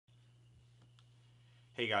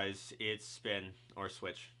Hey guys, it's Spin or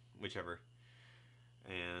Switch, whichever.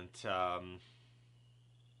 And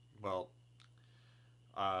well,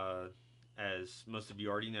 uh, as most of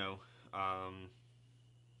you already know, um,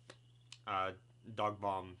 uh,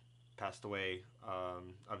 Dogbomb passed away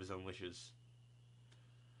of his own wishes,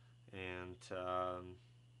 and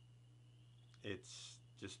it's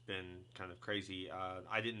just been kind of crazy.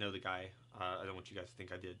 I didn't know the guy. I don't want you guys to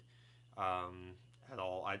think I did at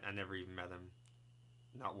all. I never even met him,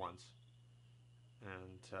 not once,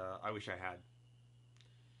 and I wish I had.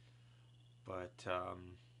 But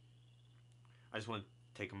I just want to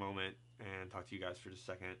take a moment and talk to you guys for just a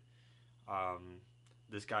second. Um,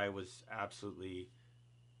 this guy was absolutely,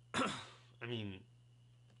 I mean,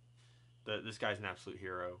 this guy's an absolute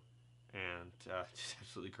hero, and just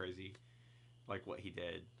absolutely crazy, like what he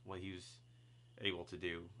did, what he was able to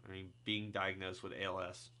do. I mean, being diagnosed with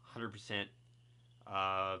ALS, 100%.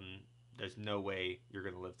 There's no way you're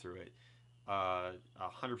gonna live through it.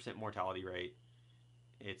 100% mortality rate.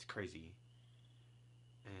 It's crazy.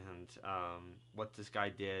 And what this guy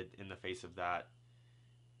did in the face of that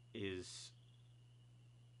is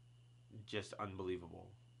just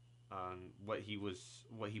unbelievable. What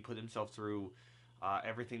he put himself through,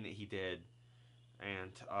 everything that he did,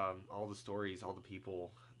 and all the stories, all the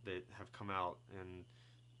people that have come out and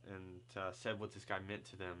said what this guy meant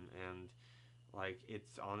to them, and like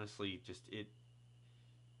it's honestly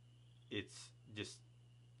it's just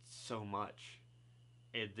so much.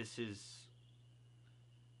 This is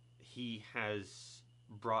he has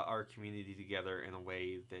brought our community together in a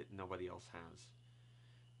way that nobody else has.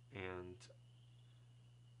 And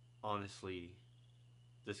honestly,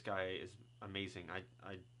 this guy is amazing.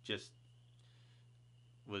 I just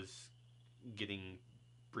was getting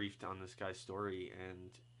briefed on this guy's story,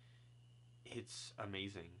 and it's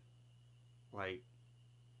amazing. Like,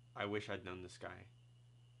 I wish I'd known this guy.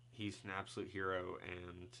 He's an absolute hero,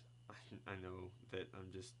 and I know that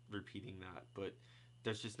I'm just repeating that, but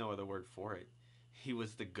there's just no other word for it. He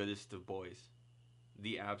was the goodest of boys.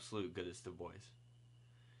 The absolute goodest of boys.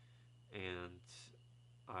 And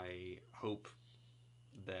I hope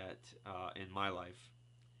that in my life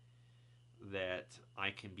that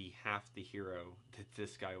I can be half the hero that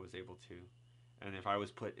this guy was able to. And if I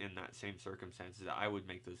was put in that same circumstances, I would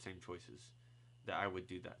make those same choices. That I would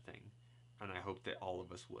do that thing. And I hope that all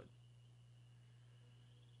of us would.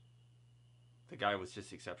 The guy was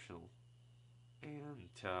just exceptional. And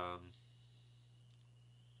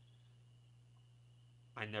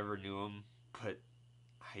I never knew him, but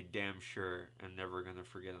I damn sure am never going to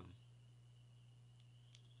forget him.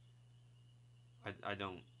 I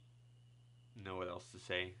don't know what else to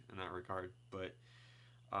say in that regard, but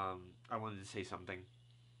I wanted to say something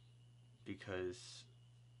because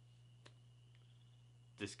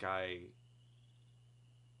this guy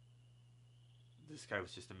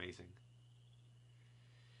was just amazing.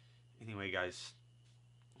 Anyway, guys,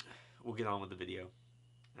 we'll get on with the video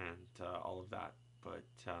and all of that, but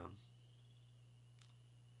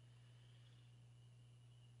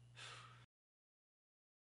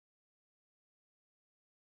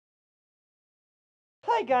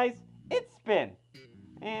Hi guys, it's Spyn,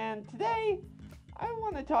 and today I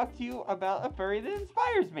want to talk to you about a furry that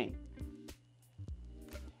inspires me.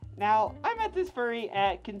 Now, I met this furry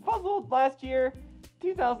at Confuzzled last year,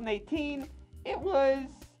 2018. It was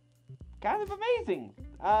kind of amazing.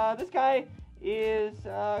 This guy is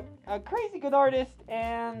a crazy good artist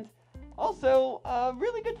and also a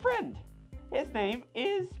really good friend. His name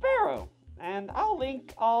is Sparrow, and I'll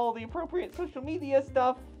link all the appropriate social media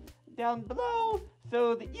stuff down below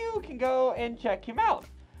so that you can go and check him out.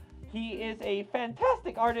 He is a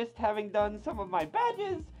fantastic artist, having done some of my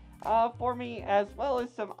badges for me, as well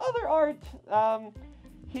as some other art.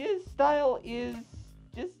 His style is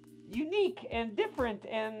just unique and different,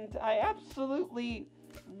 and I absolutely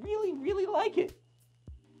really like it.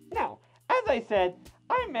 Now, as I said,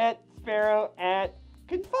 I met Sparrow at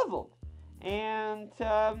Confuzzled, and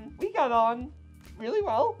we got on really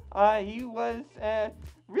well. He was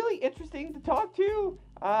really interesting to talk to,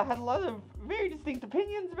 had a lot of very distinct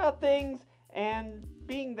opinions about things, and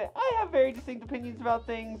being that I have very distinct opinions about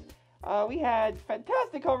things, we had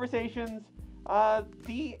fantastic conversations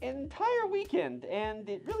the entire weekend, and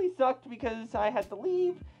it really sucked because I had to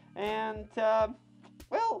leave, and,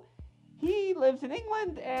 well, he lives in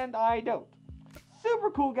England, and I don't. Super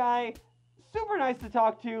cool guy, super nice to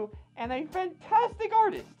talk to, and a fantastic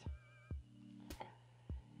artist.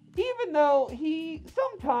 Even though he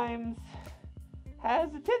sometimes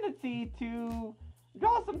has a tendency to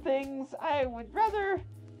draw some things I would rather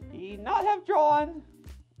he not have drawn,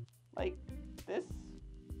 like this,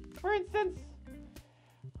 for instance.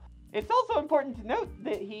 It's also important to note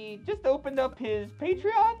that he just opened up his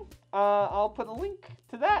Patreon. I'll put a link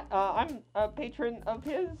to that. I'm a patron of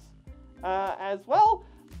his as well.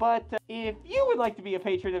 But if you would like to be a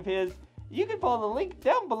patron of his, you can follow the link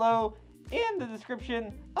down below in the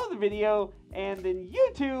description of the video. And then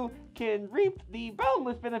you too can reap the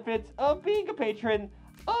boundless benefits of being a patron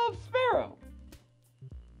of Sparrow.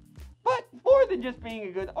 But more than just being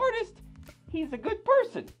a good artist, he's a good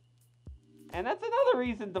person. And that's another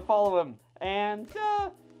reason to follow him and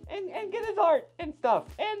get his art and stuff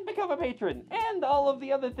and become a patron and all of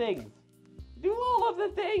the other things. Do all of the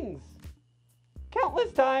things.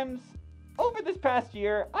 Countless times over this past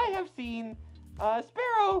year, I have seen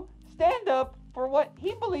Sparrow stand up for what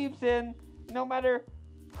he believes in, no matter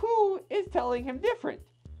who is telling him different.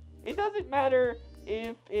 It doesn't matter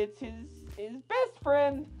if it's his best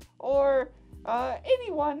friend or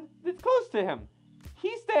anyone that's close to him.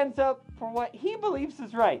 He stands up for what he believes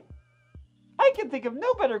is right. I can think of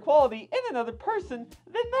no better quality in another person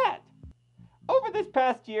than that. Over this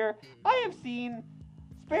past year, I have seen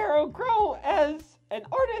Sparrow grow as an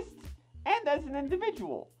artist and as an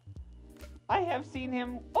individual. I have seen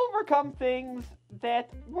him overcome things that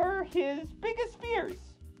were his biggest fears.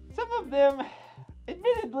 Some of them,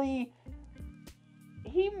 admittedly,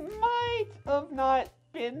 he might have not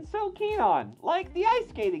been so keen on, like the ice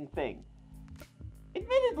skating thing.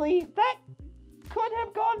 Admittedly, that could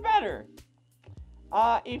have gone better.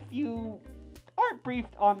 If you aren't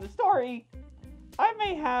briefed on the story, I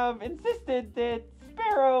may have insisted that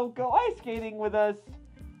Sparrow go ice skating with us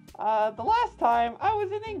the last time I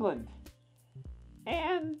was in England.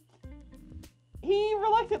 And he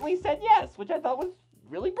reluctantly said yes, which I thought was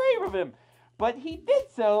really brave of him. But he did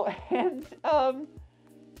so, and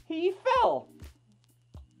he fell.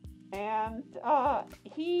 And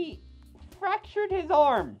he fractured his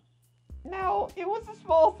arm. Now, it was a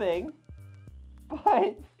small thing,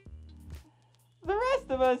 but the rest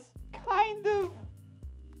of us kind of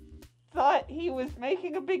thought he was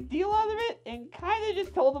making a big deal out of it and kind of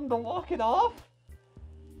just told him to walk it off.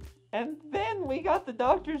 And then we got the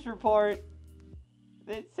doctor's report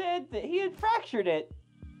that said that he had fractured it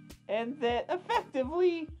and that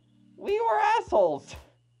effectively we were assholes.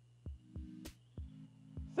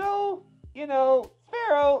 So, you know,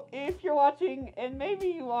 Sparrow, if you're watching, and maybe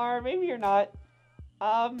you are, maybe you're not,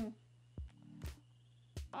 I'm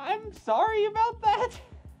sorry about that.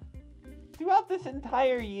 Throughout this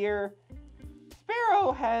entire year,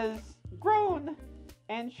 Sparrow has grown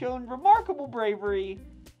and shown remarkable bravery,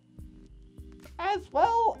 as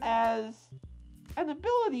well as an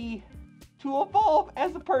ability to evolve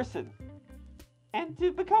as a person and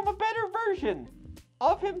to become a better version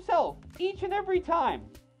of himself each and every time.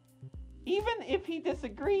 Even if he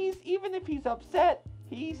disagrees, even if he's upset,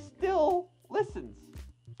 he still listens.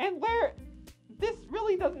 And where this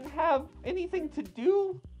really doesn't have anything to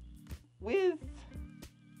do with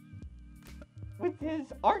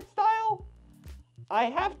his art style, I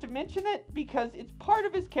have to mention it because it's part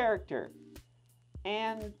of his character.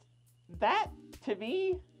 And that, to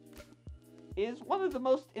me, is one of the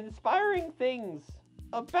most inspiring things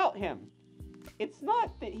about him. It's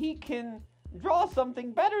not that he can draw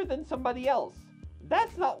something better than somebody else.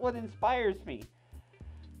 That's not what inspires me.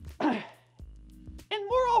 And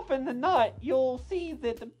more often than not, you'll see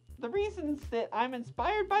that the reasons that I'm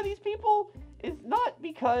inspired by these people is not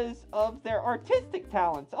because of their artistic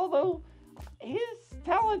talents, although his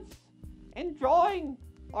talents in drawing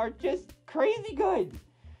are just crazy good.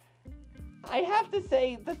 I have to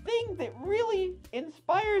say, the thing that really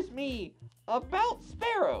inspires me about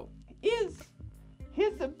Sparrow is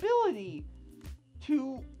his ability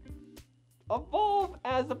to evolve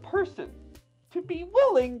as a person, to be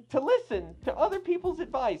willing to listen to other people's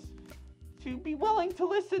advice, to be willing to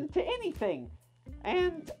listen to anything,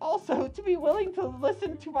 and also to be willing to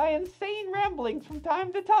listen to my insane ramblings from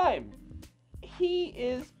time to time. He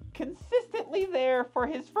is consistently there for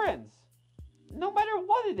his friends, no matter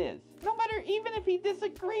what it is. No matter, even if he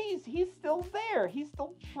disagrees, he's still there. He's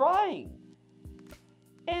still trying.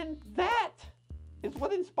 And that is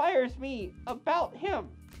what inspires me about him.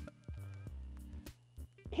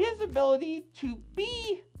 His ability to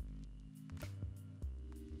be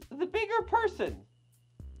the bigger person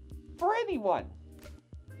for anyone.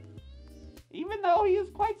 Even though he is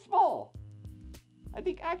quite small. I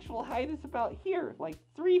think actual height is about here, like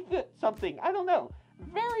 3 foot something. I don't know.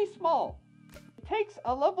 Very small. It takes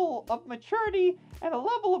a level of maturity and a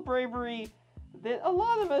level of bravery that a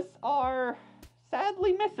lot of us are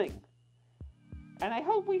sadly missing. And I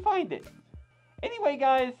hope we find it. Anyway,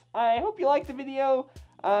 guys, I hope you liked the video.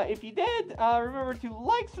 If you did, remember to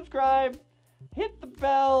like, subscribe, hit the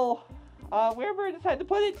bell, wherever I decide to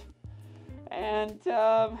put it, and,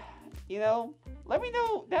 let me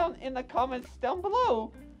know down in the comments down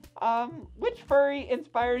below, which furry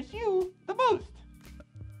inspires you the most.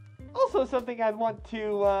 Also, something I'd want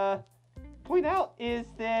to, point out is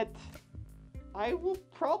that I will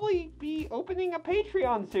probably be opening a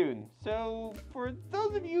Patreon soon. So, for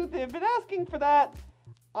those of you that have been asking for that,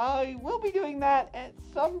 I will be doing that at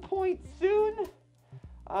some point soon.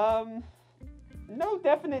 No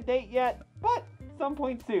definite date yet, but some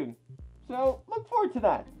point soon. So, look forward to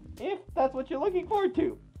that, if that's what you're looking forward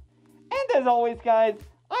to. And as always, guys,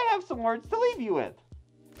 I have some words to leave you with.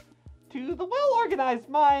 To the well-organized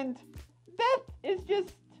mind, death is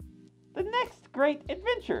just the next great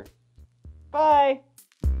adventure. Bye!